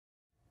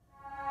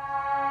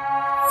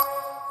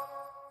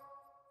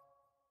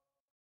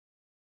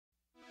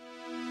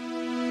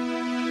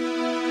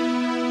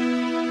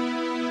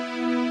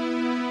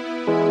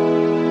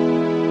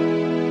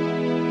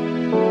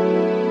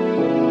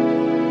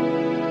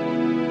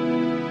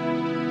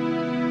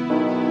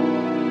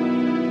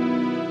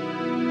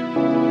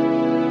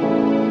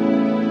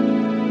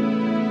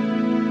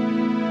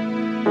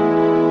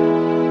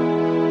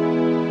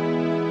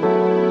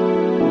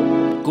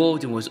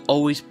Gordon was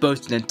always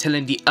boasting and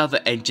telling the other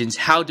engines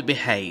how to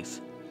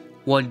behave.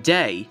 One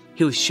day,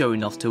 he was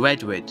showing off to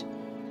Edward.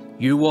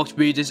 "You watch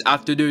me this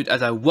afternoon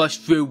as I rush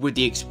through with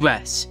the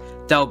express.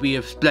 That'll be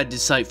a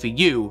splendid sight for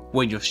you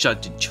when you're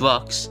shunting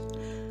trucks."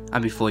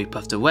 And before he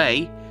puffed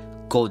away,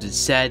 Gordon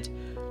said,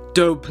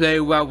 "Don't play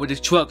around with the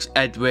trucks,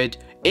 Edward.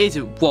 It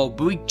isn't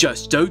robbery,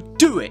 just don't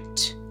do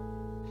it."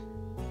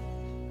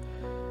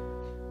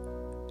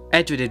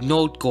 Edward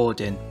ignored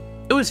Gordon.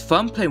 It was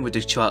fun playing with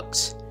the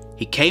trucks.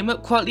 He came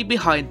up quietly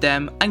behind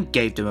them and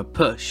gave them a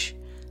push.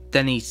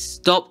 Then he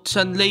stopped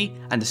suddenly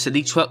and the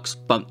silly trucks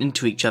bumped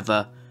into each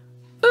other.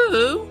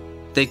 "Ooh!"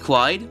 they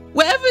cried.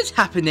 "Whatever's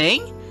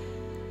happening?"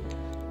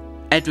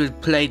 Edward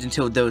played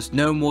until there was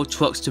no more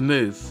trucks to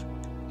move.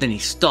 Then he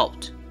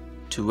stopped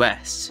to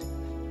rest.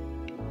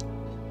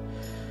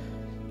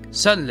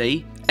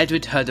 Suddenly,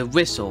 Edward heard a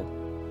whistle.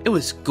 It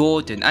was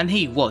Gordon and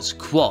he was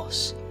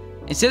cross.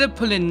 Instead of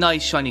pulling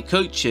nice shiny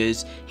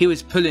coaches, he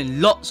was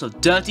pulling lots of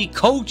dirty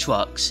coal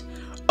trucks.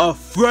 "A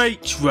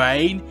freight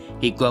train,"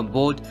 he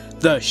grumbled.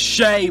 "The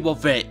shame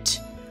of it!"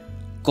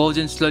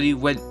 Gordon slowly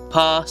went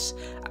past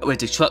with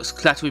the trucks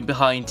clattering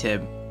behind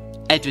him.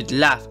 Edward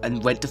laughed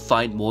and went to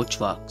find more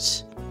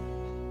trucks.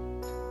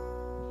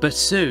 But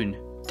soon,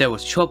 there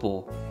was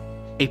trouble.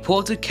 A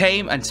porter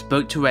came and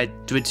spoke to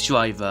Edward's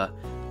driver.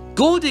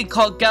 "Gordon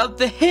can't get up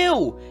the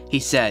hill," he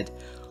said.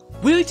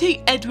 "Will you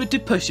take Edward to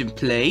push him,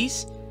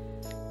 please?"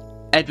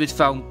 Edward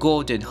found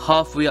Gordon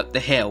halfway up the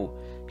hill.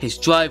 His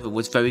driver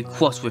was very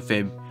cross with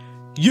him.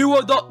 "You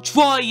are not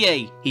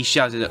trying," he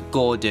shouted at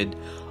Gordon.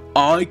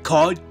 "I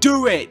can't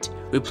do it,"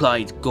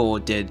 replied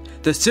Gordon.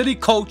 "The silly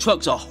coal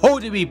trucks are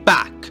holding me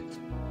back."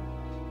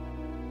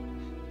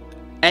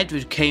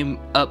 Edward came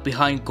up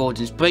behind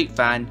Gordon's brake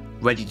van,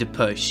 ready to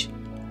push.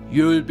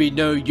 "You'll be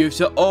no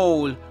use at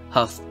all,"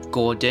 huffed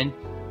Gordon.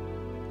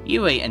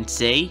 "You wait and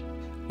see,"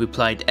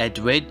 replied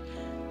Edward.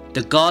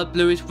 The guard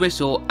blew his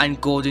whistle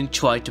and Gordon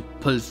tried to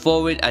pull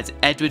forward as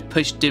Edward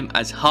pushed him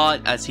as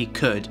hard as he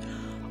could.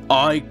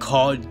 "I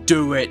can't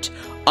do it!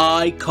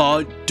 I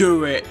can't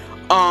do it!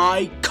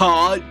 I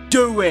can't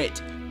do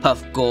it!"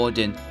 puffed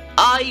Gordon.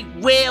 "I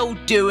will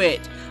do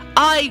it!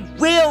 I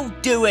will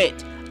do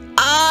it!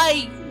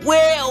 I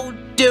will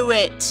do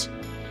it!"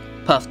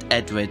 puffed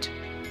Edward.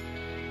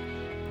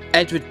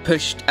 Edward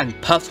pushed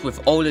and puffed with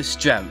all his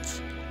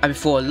strength, and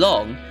before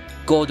long,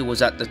 Gordon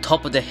was at the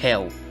top of the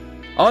hill.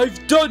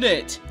 "I've done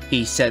it!"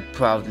 he said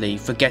proudly,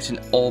 forgetting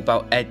all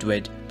about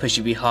Edward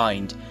pushing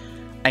behind,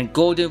 and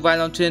Gordon ran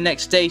on to the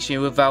next station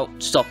without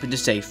stopping to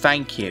say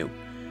thank you.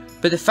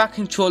 But the Fat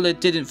Controller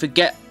didn't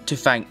forget to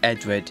thank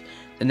Edward.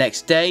 The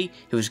next day,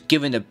 he was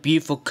given a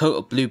beautiful coat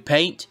of blue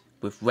paint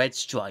with red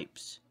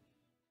stripes.